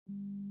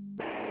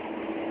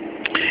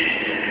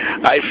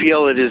I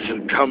feel it is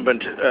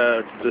incumbent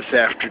this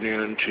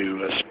afternoon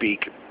to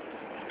speak,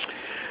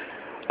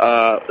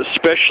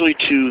 especially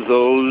to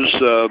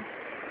those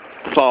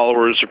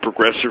followers of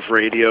progressive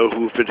radio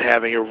who've been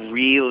having a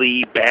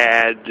really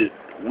bad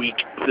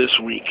week this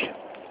week,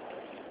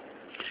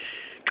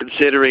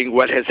 considering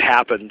what has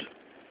happened.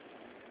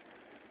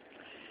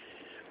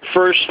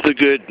 First, the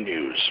good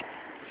news.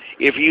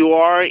 If you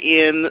are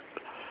in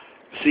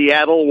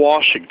Seattle,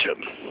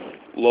 Washington,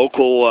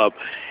 local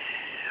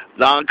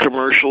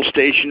non-commercial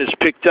station has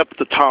picked up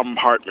the Thom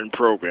Hartmann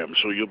program,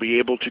 so you'll be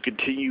able to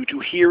continue to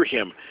hear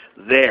him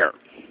there.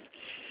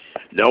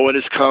 No one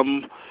has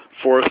come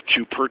forth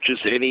to purchase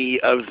any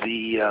of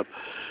the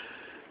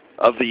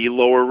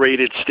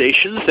lower-rated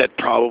stations. That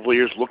probably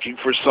is looking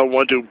for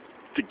someone to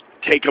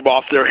take them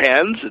off their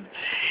hands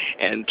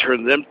and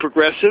turn them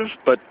progressive,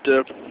 but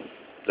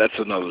that's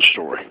another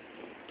story.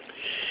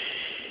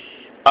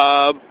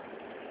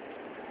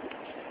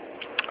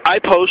 I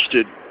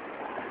posted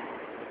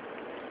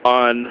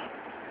on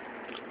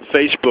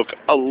Facebook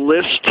a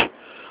list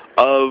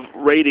of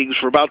ratings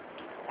for about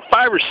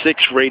 5 or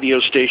 6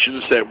 radio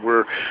stations that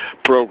were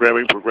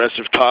programming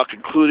progressive talk,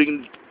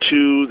 including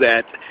 2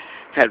 that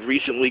had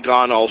recently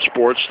gone all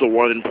sports, the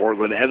one in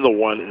Portland and the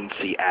one in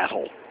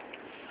Seattle.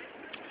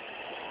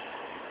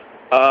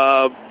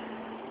 Of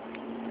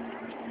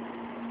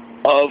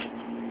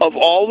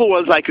all the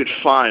ones I could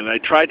find, I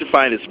tried to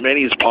find as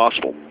many as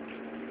possible.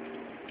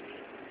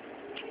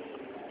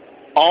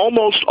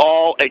 Almost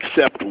all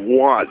except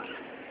one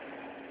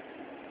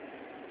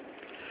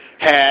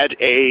had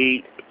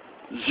a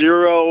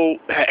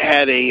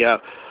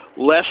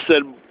less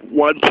than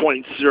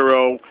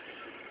 1.0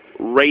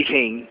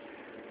 rating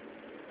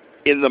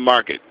in the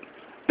market.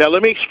 Now,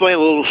 let me explain a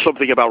little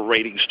something about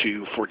ratings to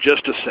you for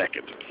just a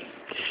second.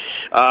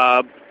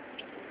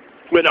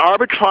 When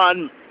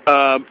Arbitron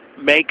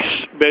makes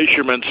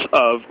measurements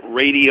of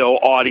radio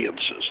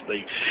audiences,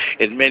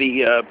 in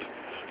many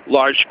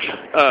large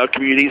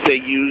communities, they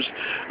use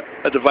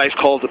a device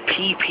called the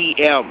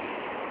PPM,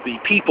 the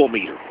people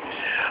meter,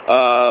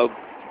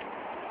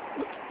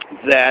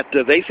 that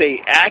they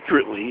say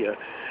accurately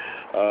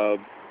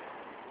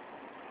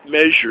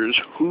measures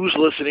who's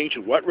listening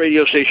to what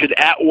radio station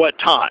at what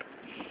time.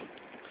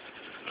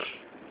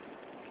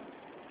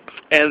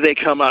 And they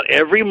come out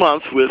every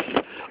month with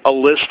a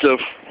list of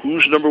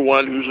who's number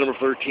 1, who's number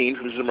 13,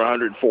 who's number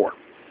 104.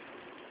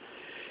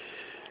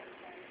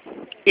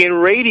 In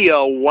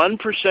radio,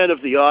 1%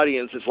 of the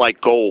audience is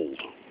like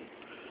gold,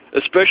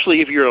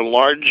 especially if you're in a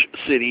large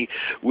city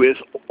with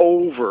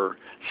over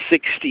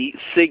 60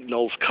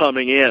 signals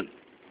coming in.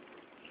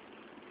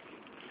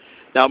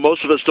 Now,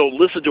 most of us don't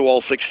listen to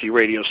all 60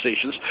 radio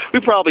stations. We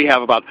probably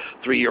have about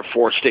 3 or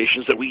 4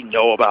 stations that we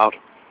know about.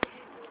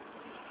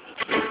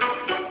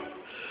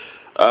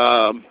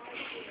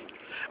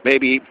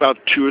 Maybe about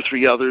 2 or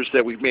 3 others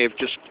that we may have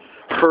just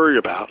heard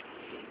about.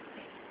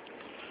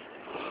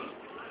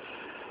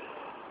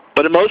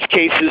 But in most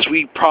cases,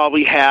 we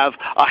probably have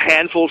a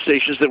handful of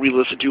stations that we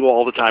listen to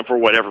all the time for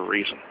whatever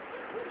reason.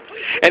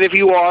 And if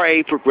you are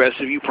a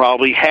progressive, you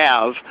probably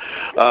have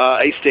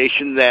a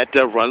station that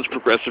runs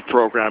progressive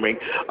programming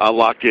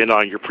locked in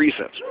on your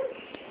presets.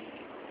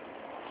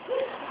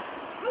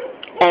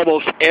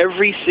 Almost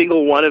every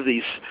single one of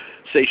these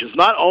stations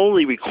not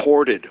only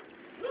recorded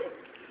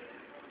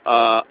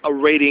a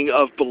rating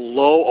of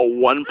below a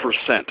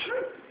 1%,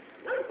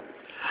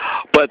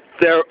 but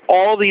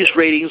all these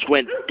ratings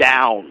went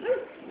down.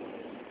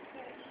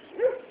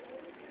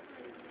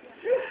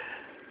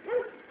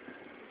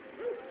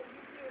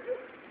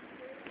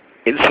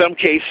 In some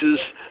cases,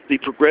 the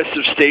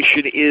progressive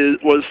station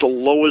was the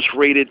lowest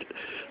rated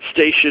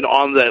station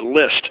on that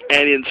list.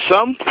 And in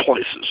some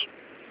places,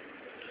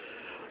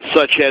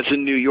 such as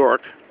in New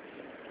York,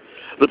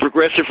 the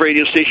progressive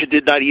radio station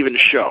did not even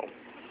show.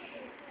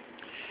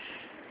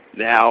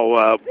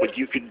 Now, what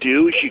you can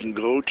do is you can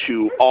go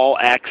to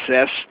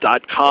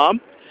allaccess.com.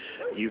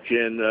 You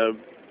can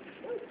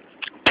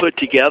put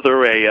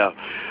together a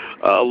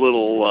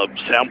little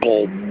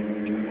sample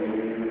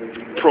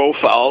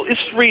profile.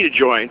 It's free to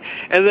join.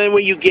 And then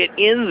when you get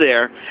in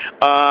there,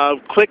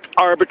 click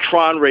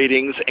Arbitron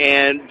ratings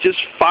and just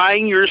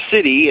find your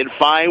city and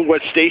find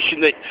what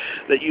station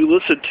that you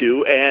listen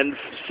to and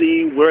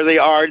see where they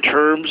are in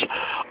terms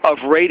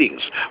of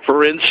ratings.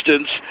 For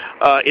instance,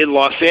 in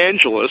Los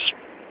Angeles,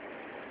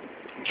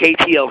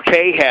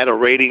 KTLK had a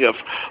rating of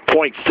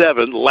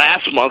 0.7.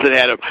 Last month it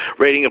had a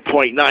rating of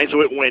 0.9, so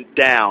it went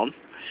down.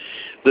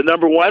 The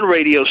number 1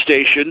 radio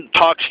station,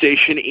 talk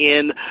station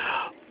in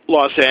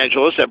Los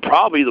Angeles, and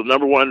probably the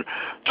number 1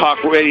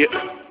 talk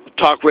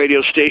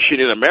radio station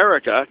in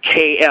America,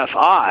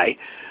 KFI,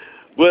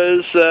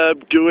 was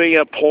doing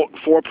a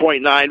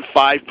 4.9,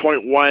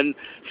 5.1,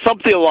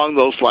 something along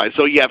those lines.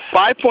 So you have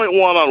 5.1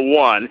 on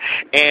one,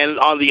 and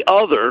on the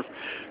other,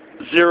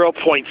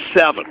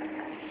 0.7.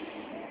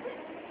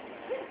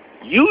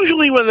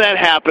 Usually when that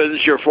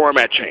happens, your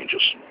format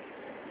changes.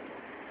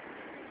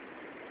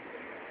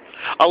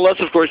 Unless,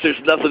 of course, there's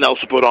nothing else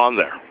to put on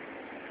there.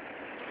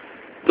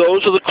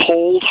 Those are the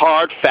cold,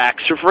 hard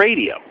facts of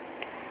radio.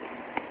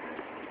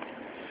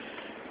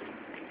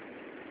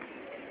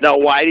 Now,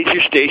 why did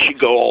your station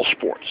go all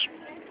sports?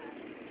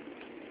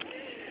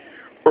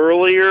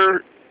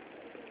 Earlier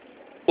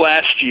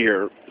last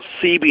year,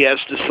 CBS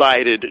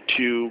decided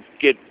to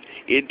get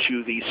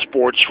into the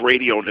sports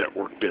radio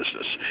network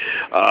business.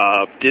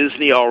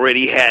 Disney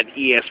already had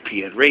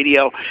ESPN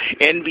Radio.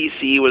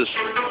 NBC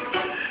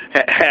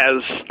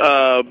has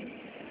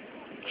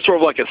sort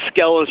of like a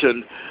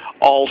skeleton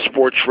all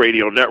sports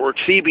radio network.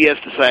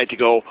 CBS decided to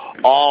go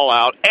all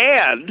out,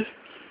 and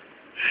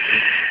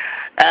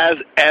as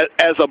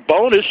a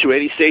bonus to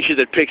any station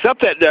that picks up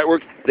that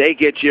network, they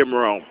get Jim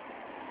Rome.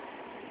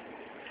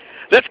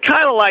 That's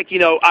kind of like,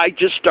 I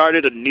just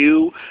started a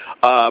new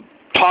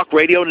talk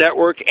radio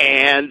network,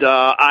 and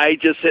I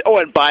just said, oh,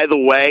 and by the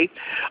way,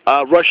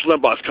 Rush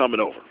Limbaugh's coming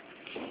over.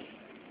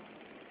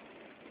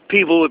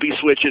 People would be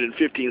switching in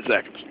 15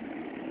 seconds.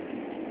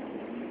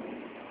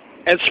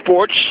 And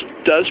sports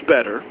does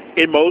better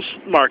in most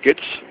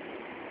markets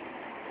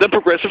than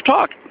progressive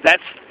talk. That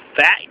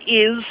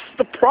is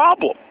the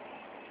problem.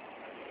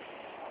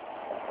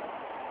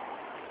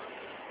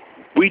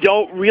 We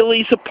don't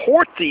really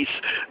support these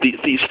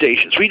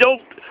stations. We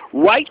don't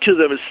write to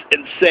them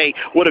and say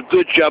what a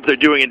good job they're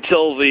doing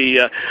until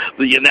the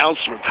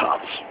announcement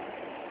comes.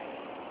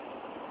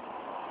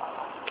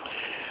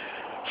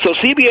 So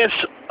CBS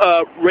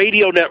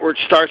radio network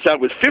starts out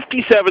with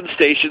 57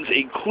 stations,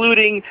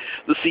 including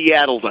the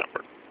Seattle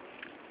network,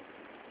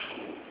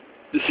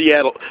 the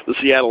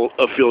Seattle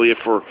affiliate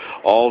for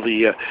all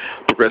the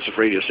progressive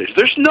radio stations.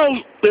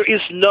 There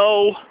is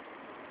no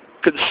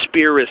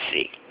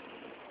conspiracy.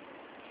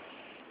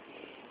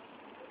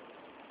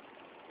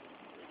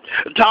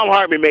 Tom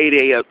Hartman made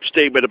a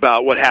statement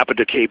about what happened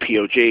to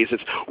KPOJ.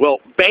 It's, well,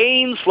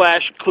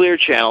 Bain/Clear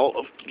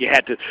Channel, you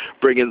had to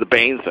bring in the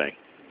Bain thing.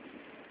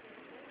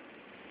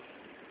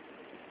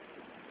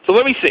 So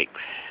let me see.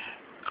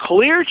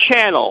 Clear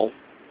Channel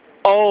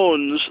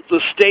owns the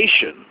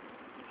station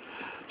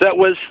that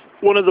was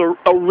one of the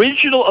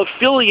original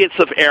affiliates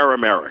of Air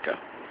America.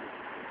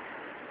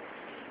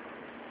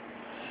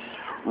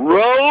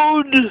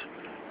 Rode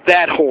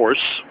that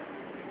horse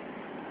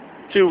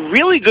to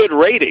really good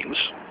ratings.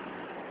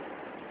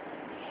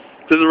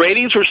 So the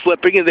ratings were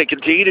slipping, and they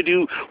continued to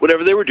do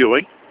whatever they were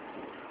doing.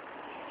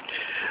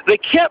 They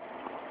kept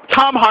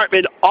Tom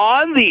Hartman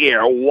on the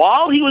air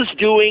while he was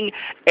doing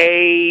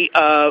a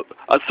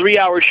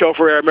 3-hour show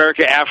for Air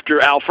America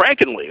after Al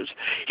Franken leaves.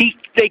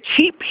 They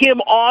keep him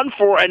on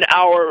for an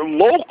hour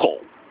local.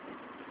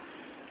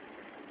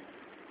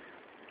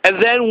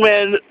 And then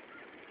when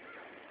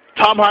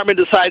Tom Hartman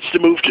decides to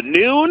move to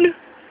noon,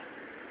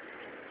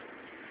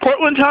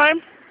 Portland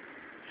time,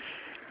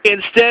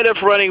 instead of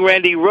running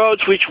Randy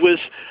Rhodes, which was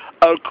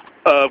a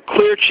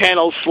Clear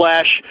Channel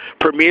 /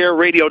 Premier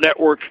Radio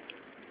Network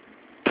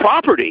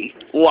property,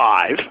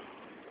 live,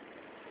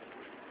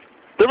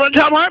 they run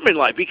Tom Hartman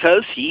live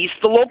because he's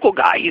the local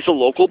guy. He's a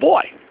local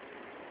boy.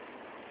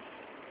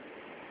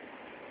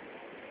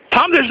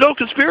 Tom, there's no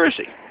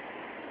conspiracy.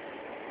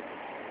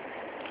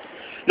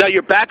 Now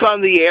you're back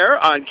on the air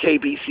on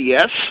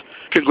KBCS.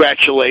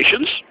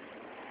 Congratulations.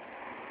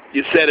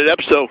 You set it up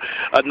so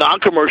a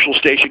non-commercial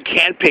station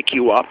can pick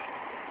you up.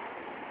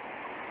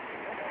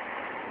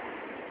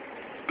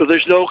 But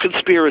there's no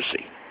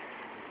conspiracy.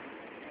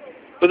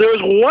 But there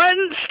was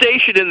one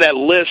station in that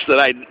list that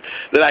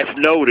I've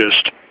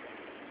noticed.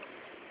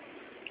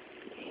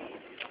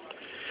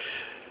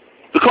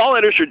 The call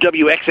enters are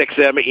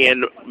WXXM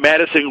in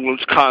Madison,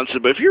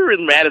 Wisconsin. But if you're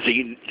in Madison,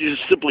 you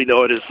just simply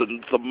know it as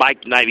the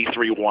Mike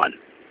 93.1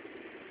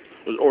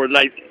 or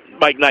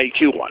Mike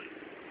 92.1.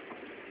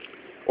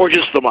 Or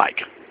just the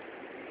mic.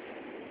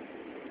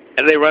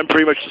 And they run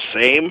pretty much the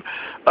same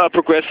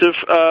progressive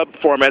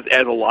format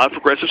as a lot of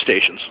progressive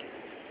stations.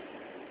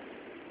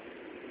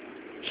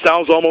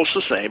 Sounds almost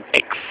the same,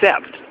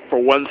 except for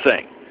one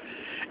thing.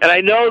 And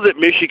I know that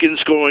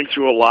Michigan's going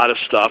through a lot of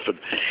stuff,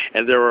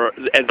 and there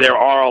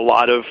are a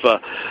lot of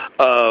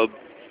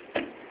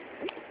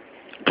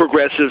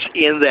progressives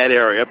in that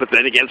area, but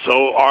then again,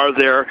 so are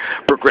there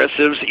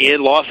progressives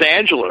in Los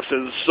Angeles,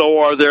 and so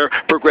are there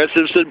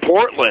progressives in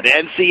Portland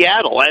and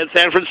Seattle and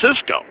San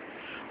Francisco,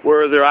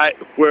 where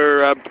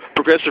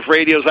progressive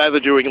radio is either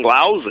doing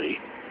lousy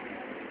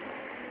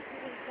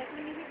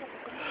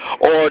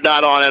or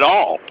not on at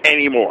all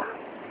anymore.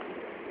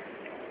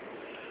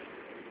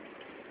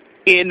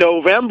 In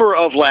November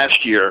of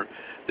last year,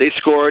 they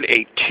scored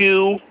a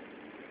 2.1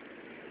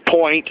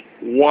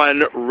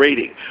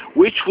 rating,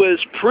 which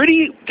was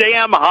pretty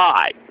damn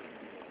high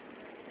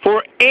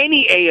for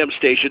any AM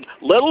station,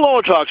 let alone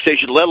a talk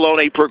station, let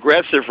alone a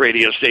progressive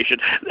radio station.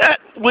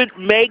 That would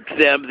make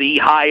them the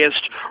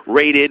highest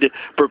rated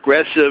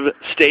progressive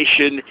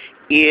station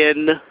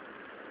in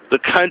the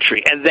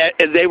country. And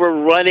they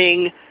were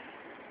running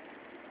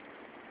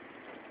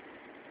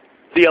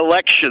the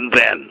election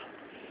then.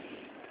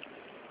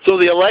 So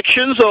the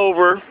election's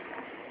over.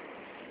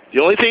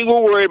 The only thing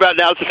we're worried about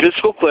now is the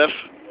fiscal cliff.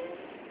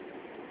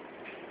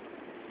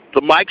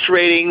 the Mike's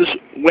ratings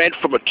went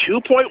from a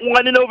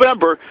 2.1 in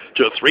November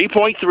to a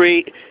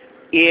 3.3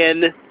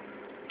 in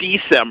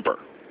December.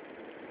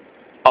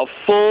 A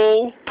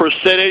full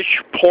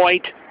percentage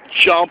point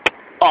jump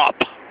up.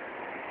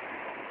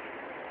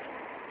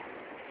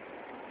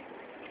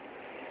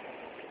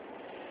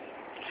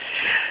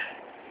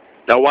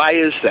 Now, why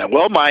is that?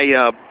 Well,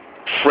 my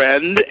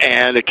friend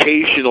and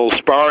occasional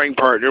sparring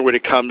partner when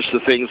it comes to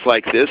things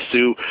like this,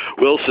 Sue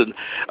Wilson,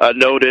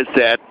 noted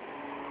that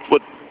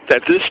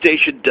this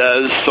station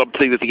does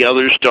something that the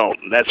others don't,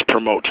 and that's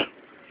promote.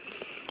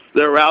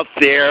 They're out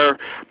there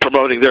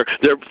promoting. They're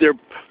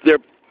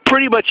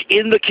pretty much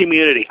in the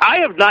community. I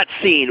have not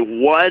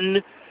seen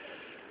one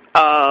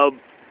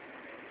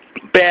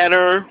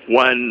banner,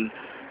 one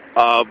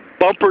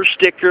bumper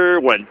sticker,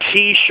 one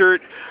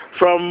T-shirt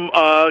from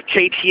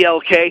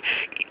KTLK.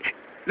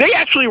 They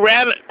actually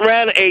ran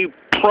a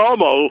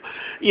promo,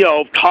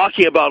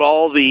 talking about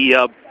all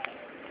the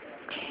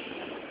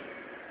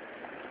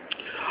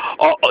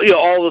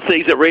all the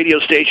things that radio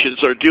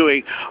stations are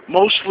doing,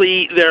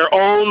 mostly their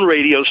own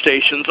radio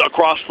stations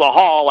across the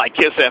hall, like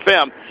KISS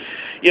FM.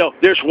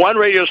 There's one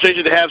radio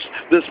station that has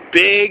this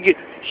big,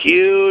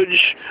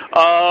 huge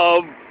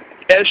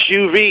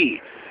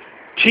SUV,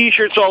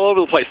 T-shirts all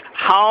over the place.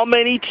 How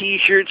many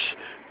T-shirts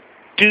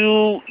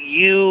do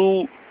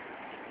you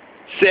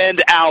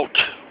send out?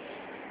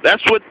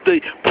 That's what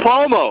the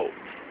promo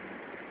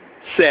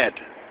said.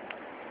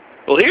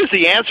 Well, here's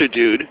the answer,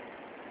 dude.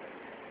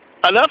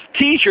 Enough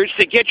T-shirts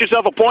to get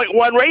yourself a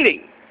 0.1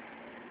 rating.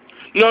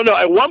 No,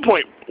 a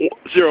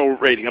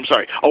 1.0 rating. I'm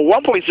sorry, a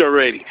 1.0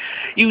 rating.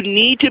 You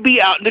need to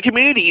be out in the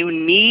community. You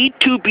need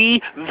to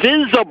be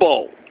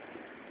visible.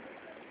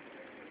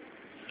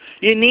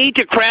 You need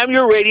to cram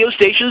your radio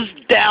stations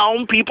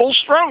down people's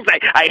throats.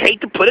 I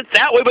hate to put it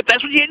that way, but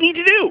that's what you need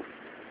to do.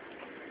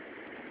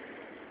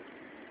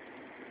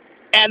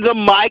 And the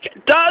mic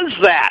does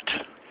that.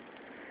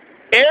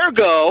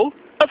 Ergo,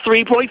 a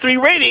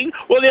 3.3 rating,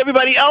 while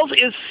everybody else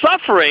is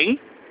suffering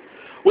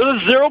with a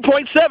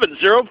 0.7,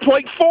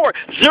 0.4,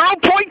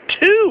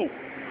 0.2.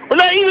 We're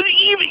not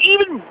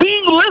even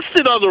being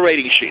listed on the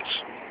rating sheets.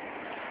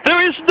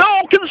 There is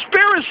no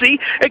conspiracy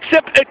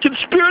except a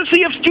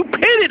conspiracy of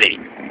stupidity.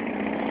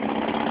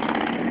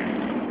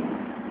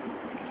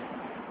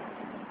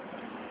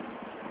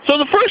 So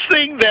the first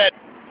thing that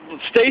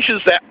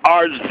stations that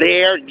are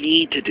there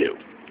need to do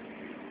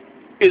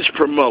is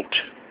promote.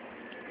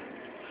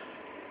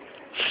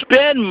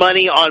 Spend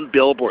money on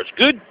billboards.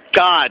 Good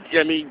God.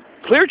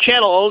 Clear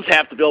Channel owns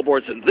half the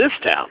billboards in this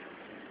town.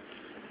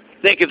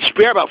 They can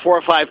spare about 4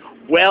 or 5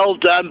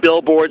 well-done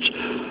billboards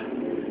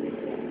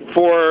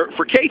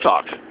for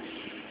K-Talk.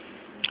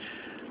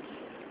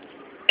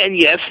 And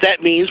yes,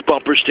 that means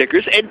bumper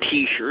stickers and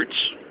T-shirts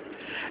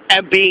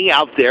and being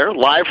out there,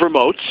 live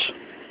remotes.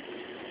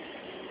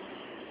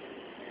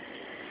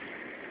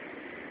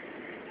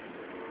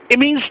 It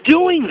means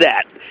doing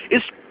that.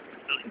 It's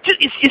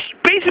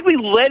basically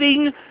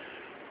letting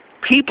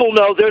people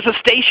know there's a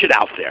station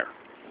out there.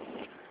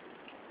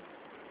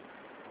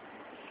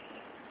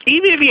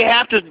 Even if you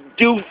have to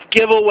do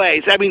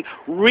giveaways,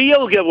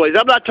 real giveaways.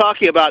 I'm not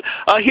talking about,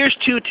 here's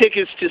 2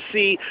 tickets to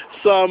see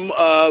some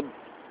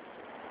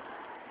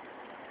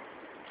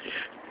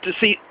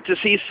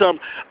some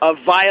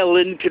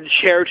violin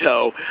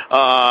concerto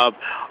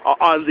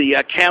on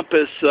the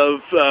campus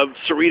of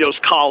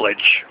Cerritos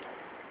College.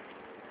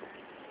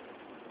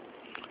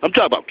 I'm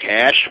talking about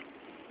cash.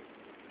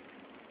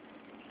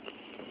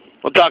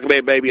 I'm talking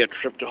about maybe a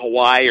trip to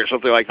Hawaii or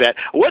something like that.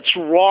 What's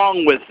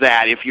wrong with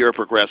that if you're a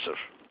progressive?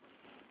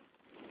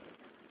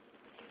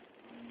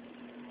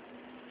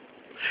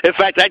 In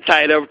fact, I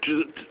tie it over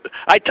to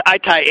I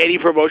tie any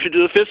promotion to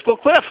the fiscal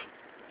cliff.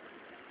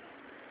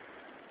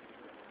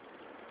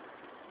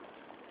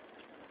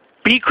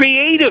 Be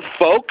creative,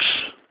 folks.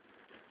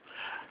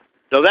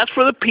 So that's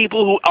for the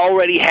people who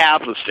already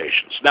have the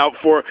stations. Now,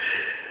 for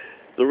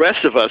the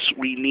rest of us,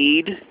 we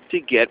need to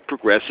get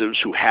progressives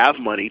who have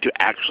money to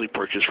actually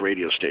purchase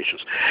radio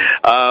stations.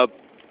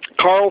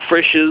 Carl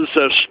Frisch's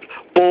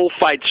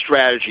bullfight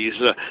strategies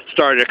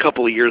started a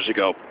couple of years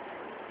ago.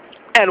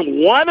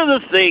 And one of the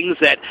things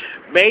that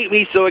made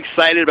me so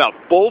excited about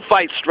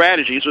bullfight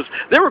strategies was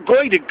they were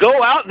going to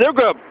go out, they were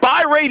going to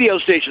buy radio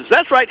stations.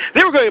 That's right,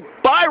 they were going to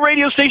buy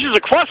radio stations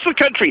across the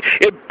country,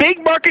 in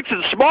big markets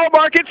and small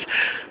markets.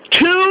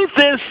 To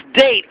this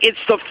date, it's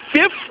the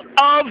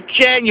 5th of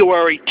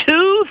January,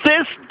 to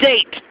this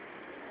date,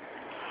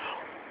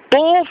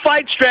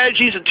 Bullfight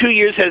Strategies in 2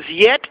 years has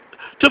yet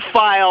to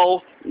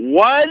file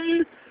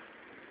one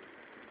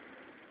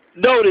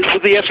notice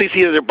with the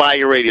FCC that they're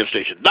buying a radio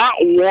station. Not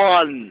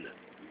one.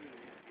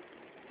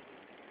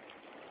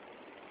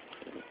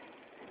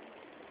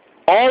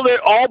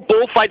 All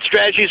Bullfight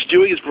Strategy is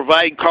doing is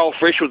providing Carl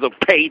Frisch with a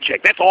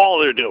paycheck. That's all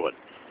they're doing.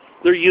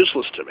 They're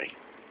useless to me.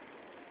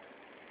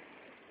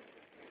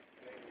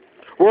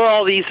 Where are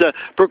all these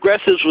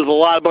progressives with a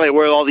lot of money?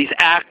 Where are all these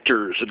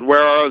actors? And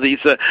where are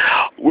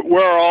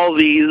all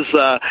these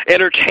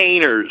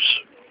entertainers?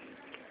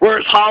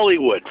 Where's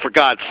Hollywood, for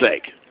God's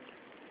sake?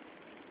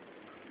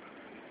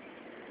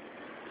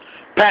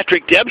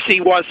 Patrick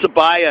Dempsey wants to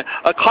buy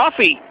a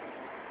coffee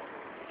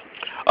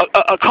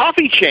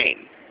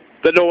chain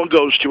that no one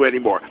goes to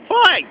anymore.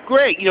 Fine,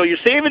 great. You're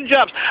saving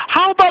jobs.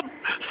 How about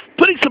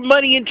putting some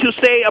money into,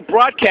 say, a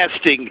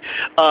broadcasting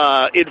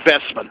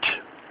investment?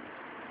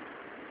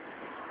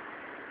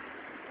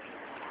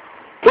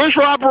 Where's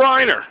Rob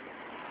Reiner?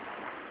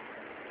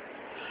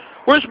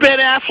 Where's Ben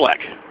Affleck?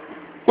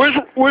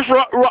 Where's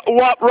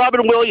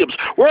Robin Williams?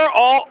 Where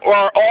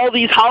are all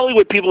these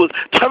Hollywood people with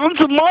tons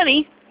of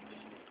money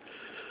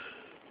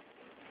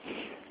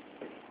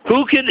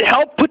who can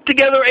help put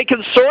together a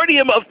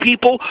consortium of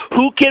people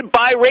who can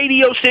buy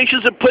radio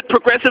stations and put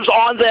progressives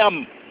on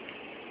them?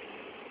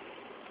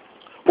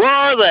 Where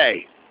are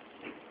they?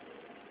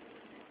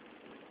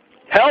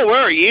 Hell,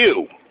 where are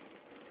you?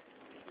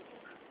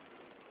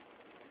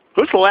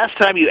 When's the last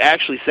time you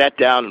actually sat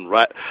down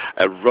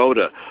and wrote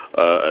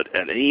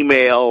an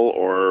email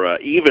or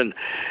even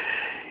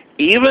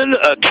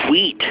a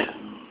tweet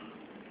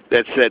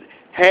that said,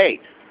 "Hey,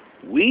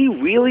 we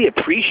really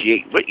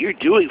appreciate what you're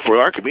doing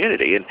for our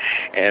community, and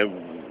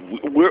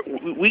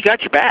we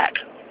got your back"?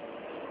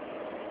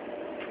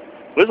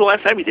 When's the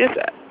last time you did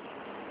that?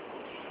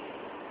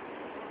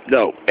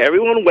 No,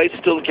 everyone waits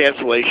until the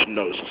cancellation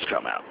notices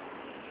come out.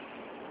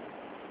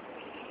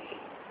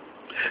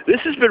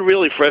 This has been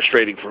really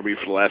frustrating for me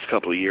for the last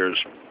couple of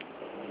years,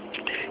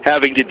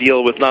 having to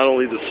deal with not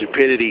only the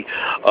stupidity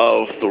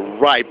of the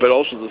right, but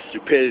also the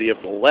stupidity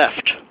of the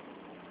left.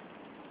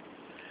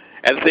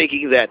 And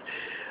thinking that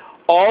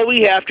all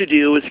we have to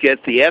do is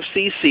get the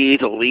FCC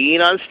to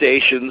lean on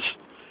stations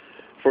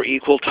for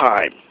equal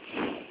time.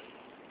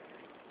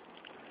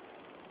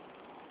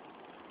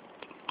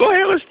 Go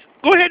ahead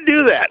and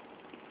do that.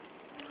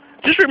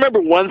 Just remember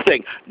one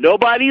thing.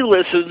 Nobody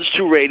listens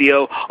to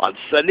radio on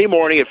Sunday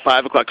morning at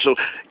 5 o'clock,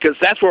 because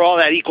that's where all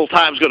that equal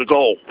time is going to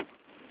go.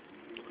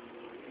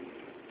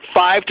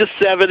 5 to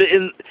 7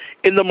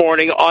 in the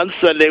morning on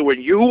Sunday when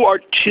you are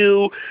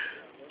too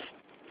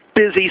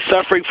busy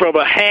suffering from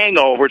a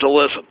hangover to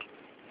listen.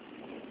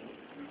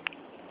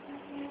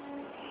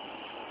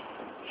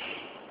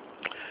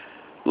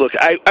 Look,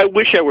 I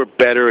wish I were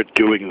better at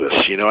doing this.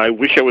 I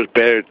wish I was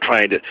better at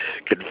trying to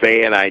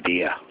convey an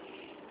idea.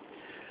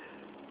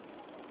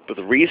 But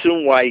the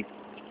reason why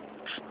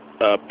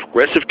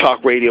progressive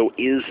talk radio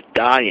is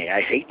dying,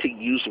 I hate to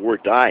use the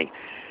word dying,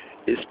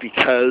 is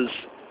because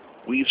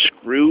we've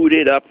screwed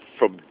it up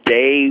from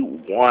day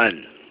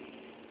one.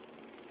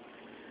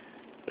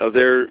 Now,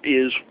 there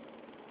is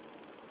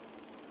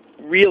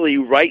really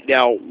right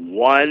now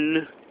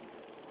one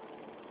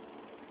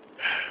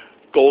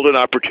golden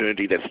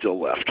opportunity that's still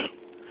left,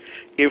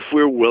 if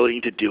we're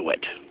willing to do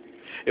it.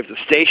 If the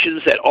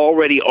stations that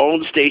already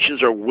own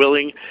stations are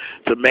willing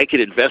to make an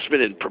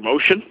investment in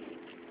promotion,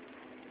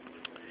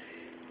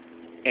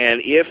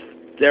 and if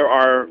there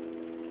are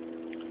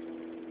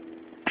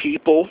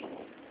people,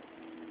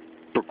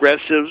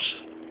 progressives,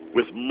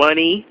 with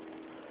money,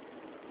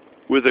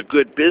 with a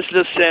good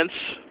business sense,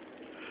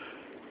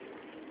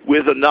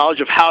 with a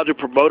knowledge of how to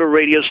promote a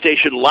radio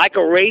station like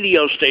a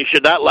radio station,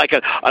 not like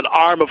an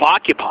arm of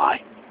Occupy,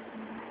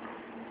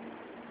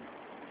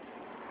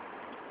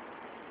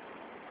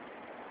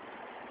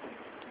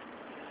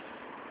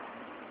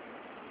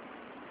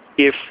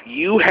 if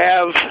you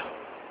have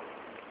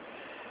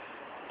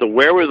the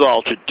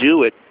wherewithal to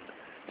do it,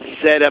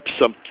 set up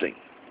something.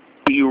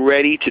 Be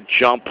ready to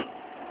jump.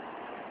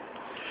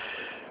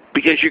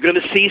 Because you're going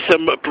to see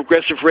some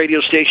progressive radio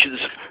stations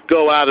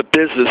go out of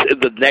business in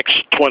the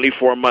next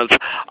 24 months.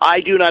 I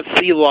do not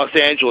see Los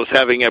Angeles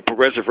having a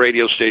progressive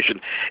radio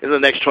station in the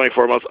next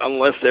 24 months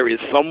unless there is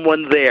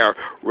someone there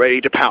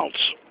ready to pounce.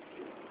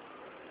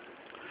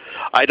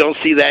 I don't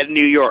see that in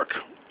New York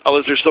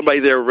unless there's somebody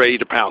there ready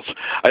to pounce.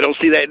 I don't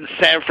see that in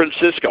San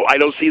Francisco. I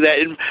don't see that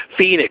in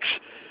Phoenix.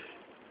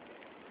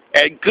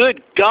 And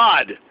good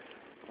God,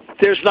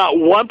 there's not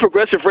one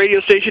progressive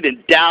radio station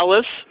in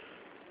Dallas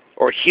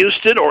or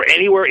Houston or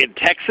anywhere in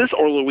Texas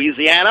or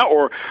Louisiana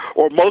or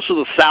most of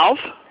the South.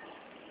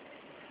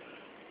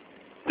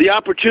 The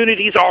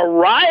opportunities are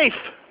rife.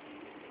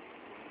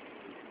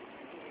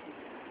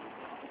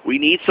 We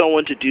need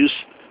someone to do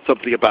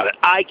something about it.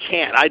 I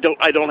can't. I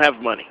don't have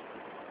money.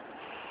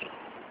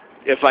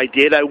 If I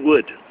did, I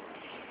would.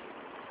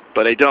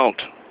 But I don't.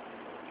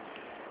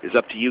 It's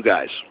up to you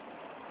guys.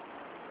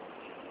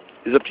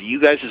 It's up to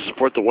you guys to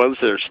support the ones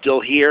that are still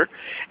here.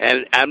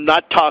 And I'm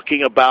not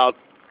talking about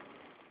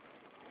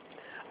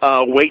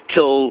wait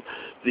till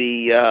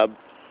the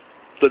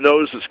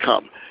notices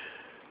come.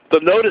 The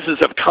notices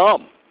have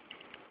come.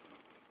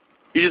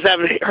 You just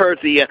haven't heard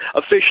the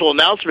official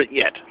announcement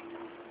yet.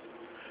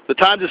 The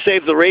time to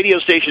save the radio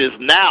station is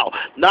now,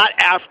 not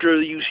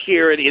after you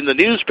hear it in the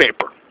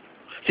newspaper.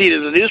 See it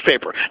in the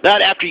newspaper,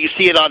 not after you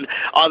see it on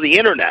the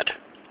Internet.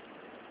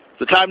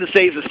 The time to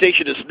save the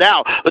station is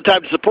now. The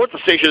time to support the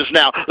station is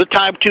now. The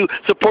time to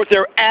support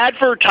their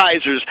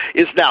advertisers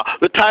is now.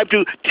 The time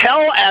to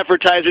tell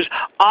advertisers,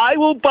 I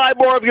will buy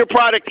more of your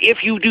product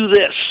if you do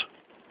this,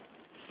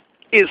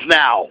 is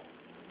now.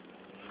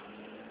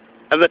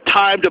 And the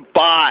time to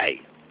buy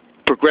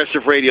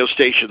progressive radio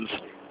stations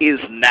is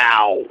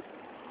now.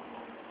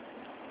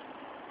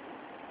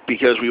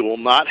 Because we will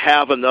not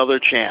have another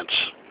chance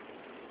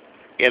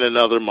in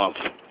another month.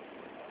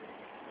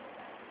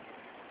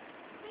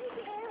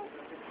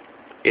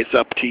 It's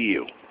up to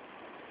you.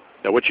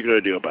 Now, what you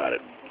going to do about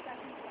it?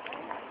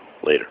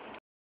 Later.